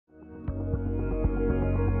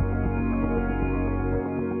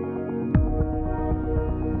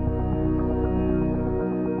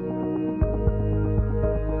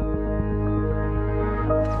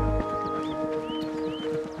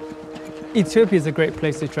Ethiopia is a great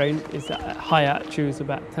place to train. It's at high altitude, it's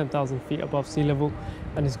about 10,000 feet above sea level,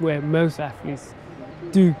 and it's where most athletes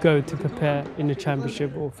do go to prepare in the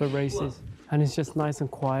championship or for races. And it's just nice and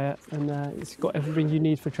quiet, and it's got everything you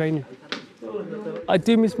need for training. I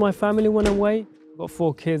do miss my family when I'm away. I've got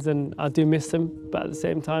 4 kids and I do miss them, but at the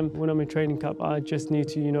same time, when I'm in training camp, I just need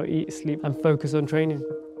to, eat, sleep and focus on training.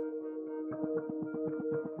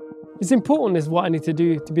 It's important is what I need to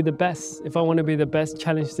do to be the best. If I want to be the best,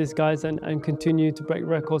 challenge these guys and continue to break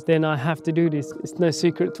records, then I have to do this. It's no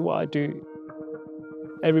secret to what I do.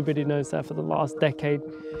 Everybody knows that for the last decade,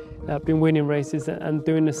 I've been winning races and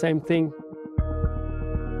doing the same thing.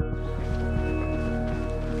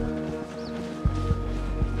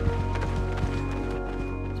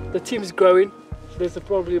 The team is growing. There's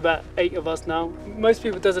probably about 8 of us now. Most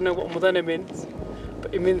people doesn't know what Modena means,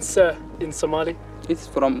 but it means sir in Somali. It's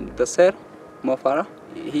from the sir, Farah.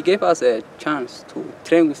 He gave us a chance to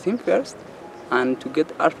train with him first and to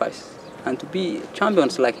get advice and to be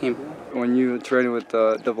champions like him. When you train with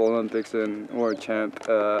the double Olympics and world champ,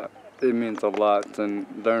 it means a lot, and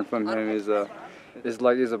learn from him is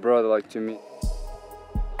like he's a brother like to me.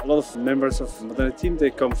 A lot of members of the team,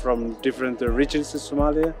 they come from different regions in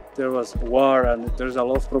Somalia. There was war and there's a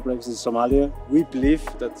lot of problems in Somalia. We believe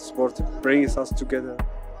that sport brings us together.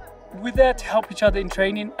 We're there to help each other in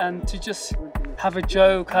training and to just have a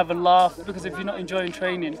joke, have a laugh, because if you're not enjoying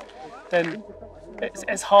training, then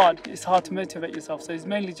it's hard to motivate yourself. So it's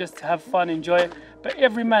mainly just to have fun, enjoy it. But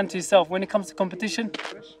every man to himself. When it comes to competition,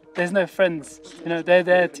 there's no friends. They're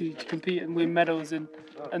there to compete and win medals and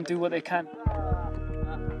do what they can.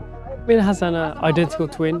 Me and Hassan are identical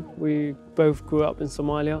twin. We both grew up in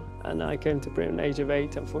Somalia, and I came to Britain at the age of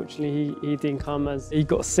 8. Unfortunately, he didn't come as he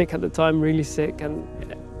got sick at the time, really sick, and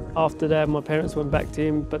after that my parents went back to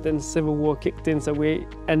him, but then the civil war kicked in, so we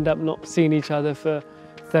end up not seeing each other for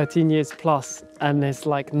 13 years plus, and it's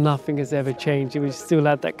like nothing has ever changed. We still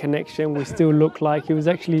had that connection, we still look like. He was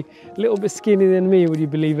actually a little bit skinnier than me, would you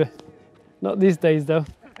believe it? Not these days though.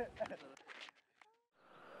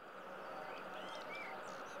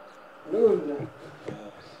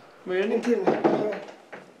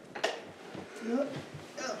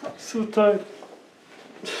 So tired.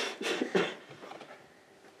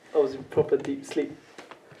 I was in proper deep sleep.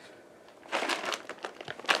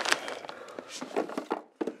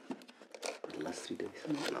 The last 3 days.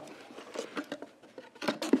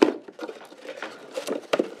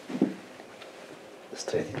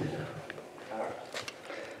 Straight in there.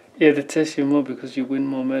 Yeah, they test you more because you win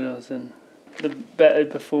more medals, and the better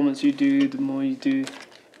performance you do, the more you do,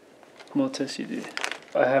 more tests you do.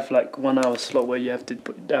 I have like 1 hour slot where you have to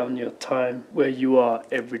put down your time where you are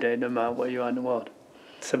every day, no matter where you are in the world.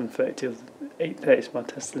 7:30 till 8:30 is my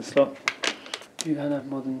testing slot. You can have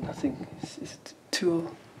more than, I think, it's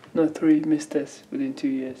 3 missed tests within 2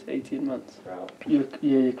 years, 18 months. Wow.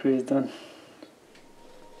 Your career's done.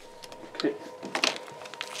 Okay.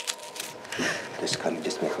 This can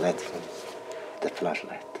just make light from the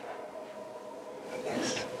flashlight.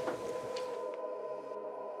 Yes.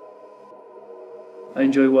 I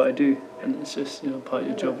enjoy what I do, and it's just part of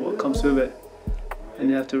your job, what comes with it, and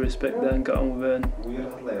you have to respect that and get on with it, and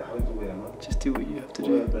just do what you have to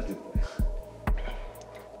do.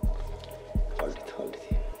 Hold it.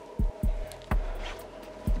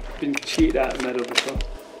 Been cheated out of medal before.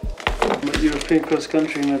 My European cross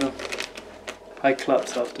country medal. I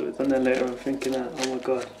collapsed afterwards, and then later I'm thinking, oh my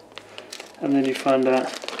god. And then you find out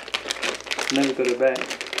I never got it back.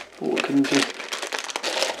 But what can you do?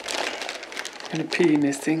 I'm gonna pee in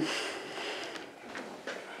this thing.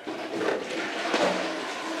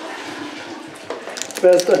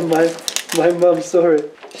 First time my mum saw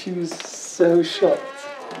it, she was so shocked.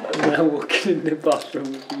 I'm now walking in the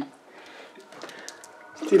bathroom with me.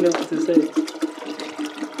 She didn't know what to say.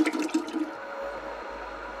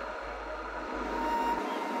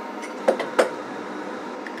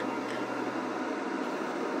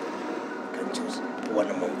 One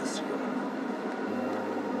among the 3.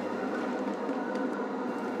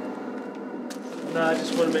 No, I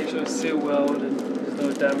just want to make sure it's sealed well and there's no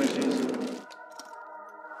damages.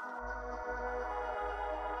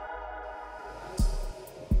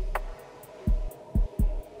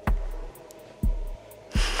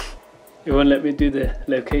 It won't let me do the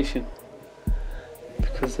location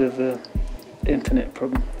because of the internet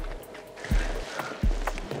problem.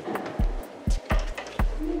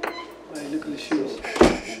 Wait, look at the shoes.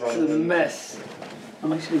 It's a mess.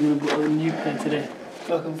 I'm actually going to put on a new pair today.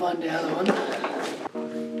 If I can find the other one.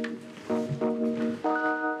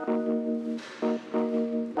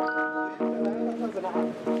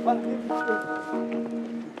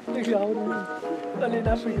 Look at how I'm in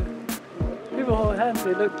Africa. People hold hands,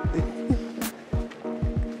 they look.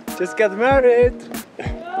 Just get married.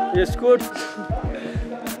 Yes, good.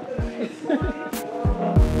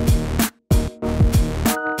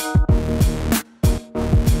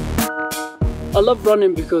 I love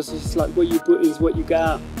running because it's like what you put in is what you get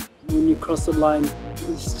out. When you cross the line,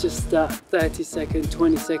 it's just that 30 seconds,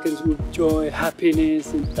 20 seconds with joy,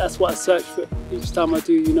 happiness, and that's what I search for each time I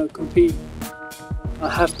do, you know, compete. I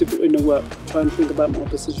have to put in the work, try and think about my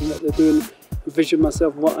opposition, what they're doing, envision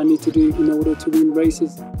myself what I need to do in order to win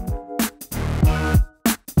races.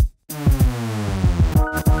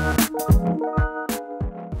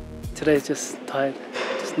 Today's just tired,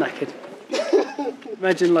 just knackered.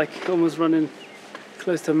 Imagine like almost running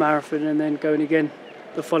close to a marathon and then going again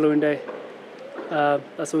the following day.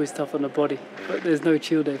 That's always tough on the body, but there's no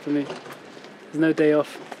chill day for me. There's no day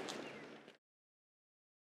off.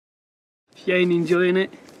 If you ain't enjoying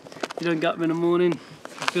it, you don't get up in the morning,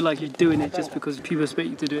 I feel like you're doing it just because people expect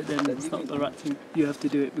you to do it, then it's not the right thing. You have to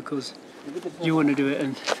do it because you want to do it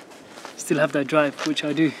and still have that drive, which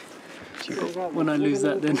I do. But when I lose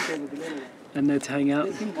that, then I'm there to hang out.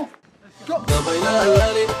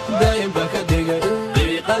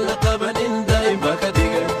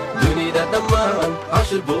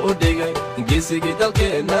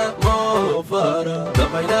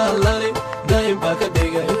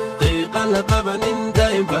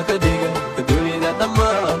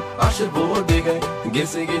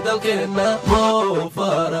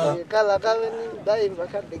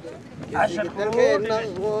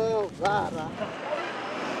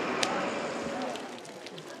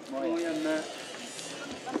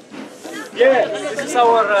 Yeah, this is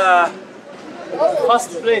our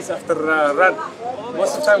first place after run.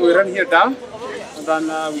 Most of the time we run here down, and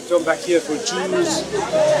then we come back here for juice,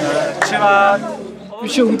 chill out. For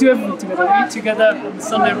sure, we do everything together. We eat together on the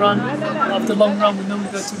Sunday run. After a long run, we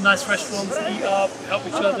normally go to nice restaurants, eat up, help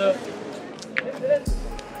each other.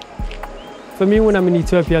 For me, when I'm in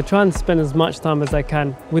Ethiopia, I try and spend as much time as I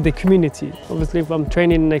can with the community. Obviously, if I'm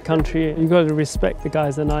training in a country, you've got to respect the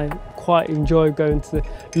guys, and I quite enjoy going to the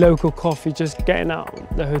local coffee, just getting out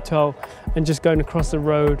of the hotel and just going across the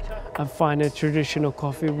road and finding a traditional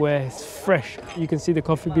coffee where it's fresh. You can see the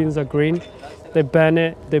coffee beans are green. They burn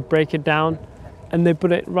it, they break it down, and they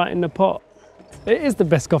put it right in the pot. It is the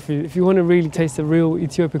best coffee. If you want to really taste the real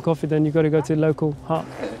Ethiopian coffee, then you've got to go to the local hut.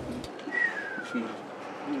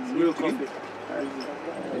 Real coffee.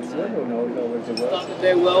 Start the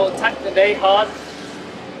day well, attack the day hard,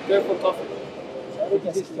 go for coffee.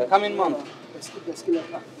 The coming month.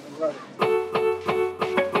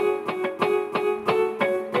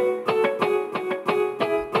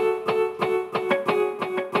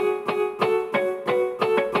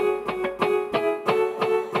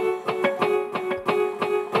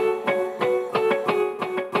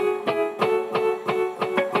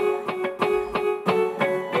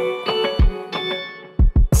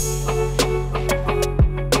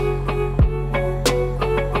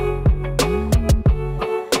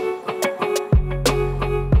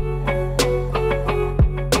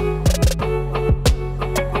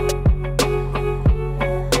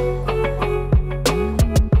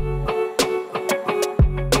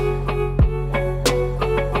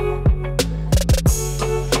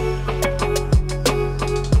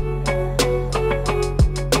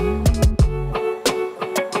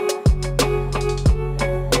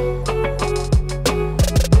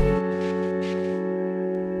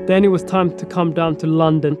 Then it was time to come down to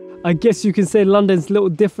London. I guess you can say London's a little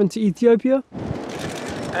different to Ethiopia.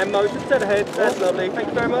 And Mo, just dead ahead. That's lovely. Thank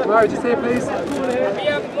you very much. Mo, just here, please. That's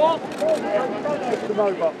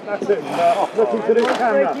it. Looking to the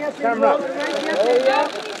camera.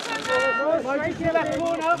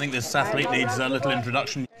 I think this athlete needs a little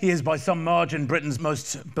introduction. He is by some margin Britain's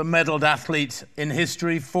most bemedalled athlete in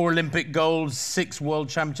history. 4 Olympic golds, 6 World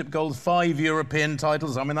Championship golds, 5 European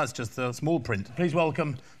titles. I mean, that's just the small print. Please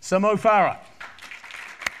welcome Sir Mo Farah.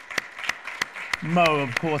 Mo,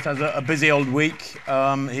 of course, has a busy old week. He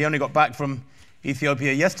only got back from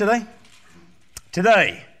Ethiopia yesterday.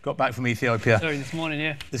 Today, got back from Ethiopia. Sorry, this morning,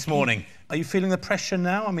 yeah. This morning. Are you feeling the pressure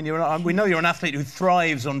now? I mean, we know you're an athlete who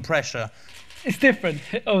thrives on pressure. It's different.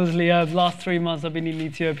 Obviously, last 3 months I've been in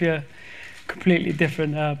Ethiopia, completely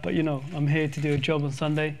different. But you know, I'm here to do a job on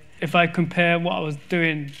Sunday. If I compare what I was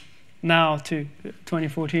doing now to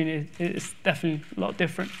 2014, it's definitely a lot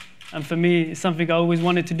different. And for me, it's something I always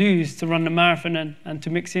wanted to do, is to run the marathon and to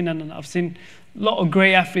mix in. And I've seen a lot of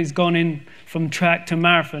great athletes gone in from track to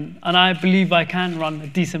marathon, and I believe I can run a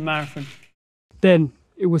decent marathon. Then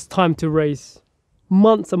it was time to race.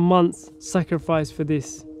 Months and months sacrificed for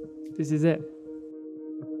this. This is it.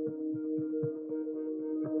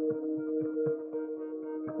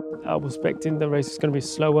 I was expecting the race was going to be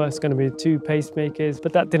slower, it's going to be 2 pacemakers,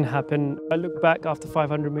 but that didn't happen. I look back after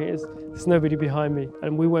 500 meters, there's nobody behind me,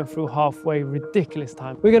 and we went through halfway, ridiculous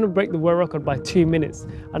time. We're going to break the world record by 2 minutes,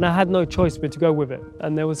 and I had no choice but to go with it.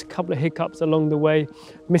 And there was a couple of hiccups along the way,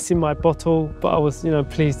 missing my bottle, but I was,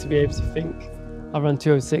 pleased to be able to think I ran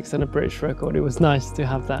 2:06 and a British record. It was nice to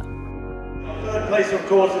have that. Third place, of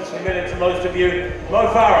course, it's familiar to most of you, Mo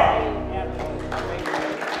Farah.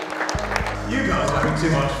 You guys are having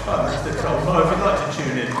too much fun, Mr. Troll. Mo, if you'd like to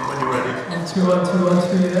tune in when you're ready.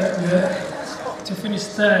 1-2-1-2-1-2, yeah. To finish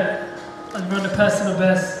third and run a personal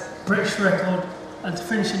best, British record, and to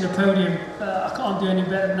finish in the podium, I can't do any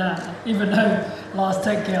better than that. Even though last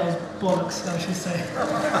 10K I was bollocks, I should say.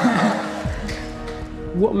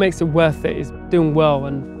 What makes it worth it is doing well,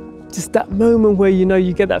 and just that moment where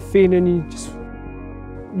you get that feeling,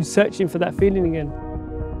 you're searching for that feeling again.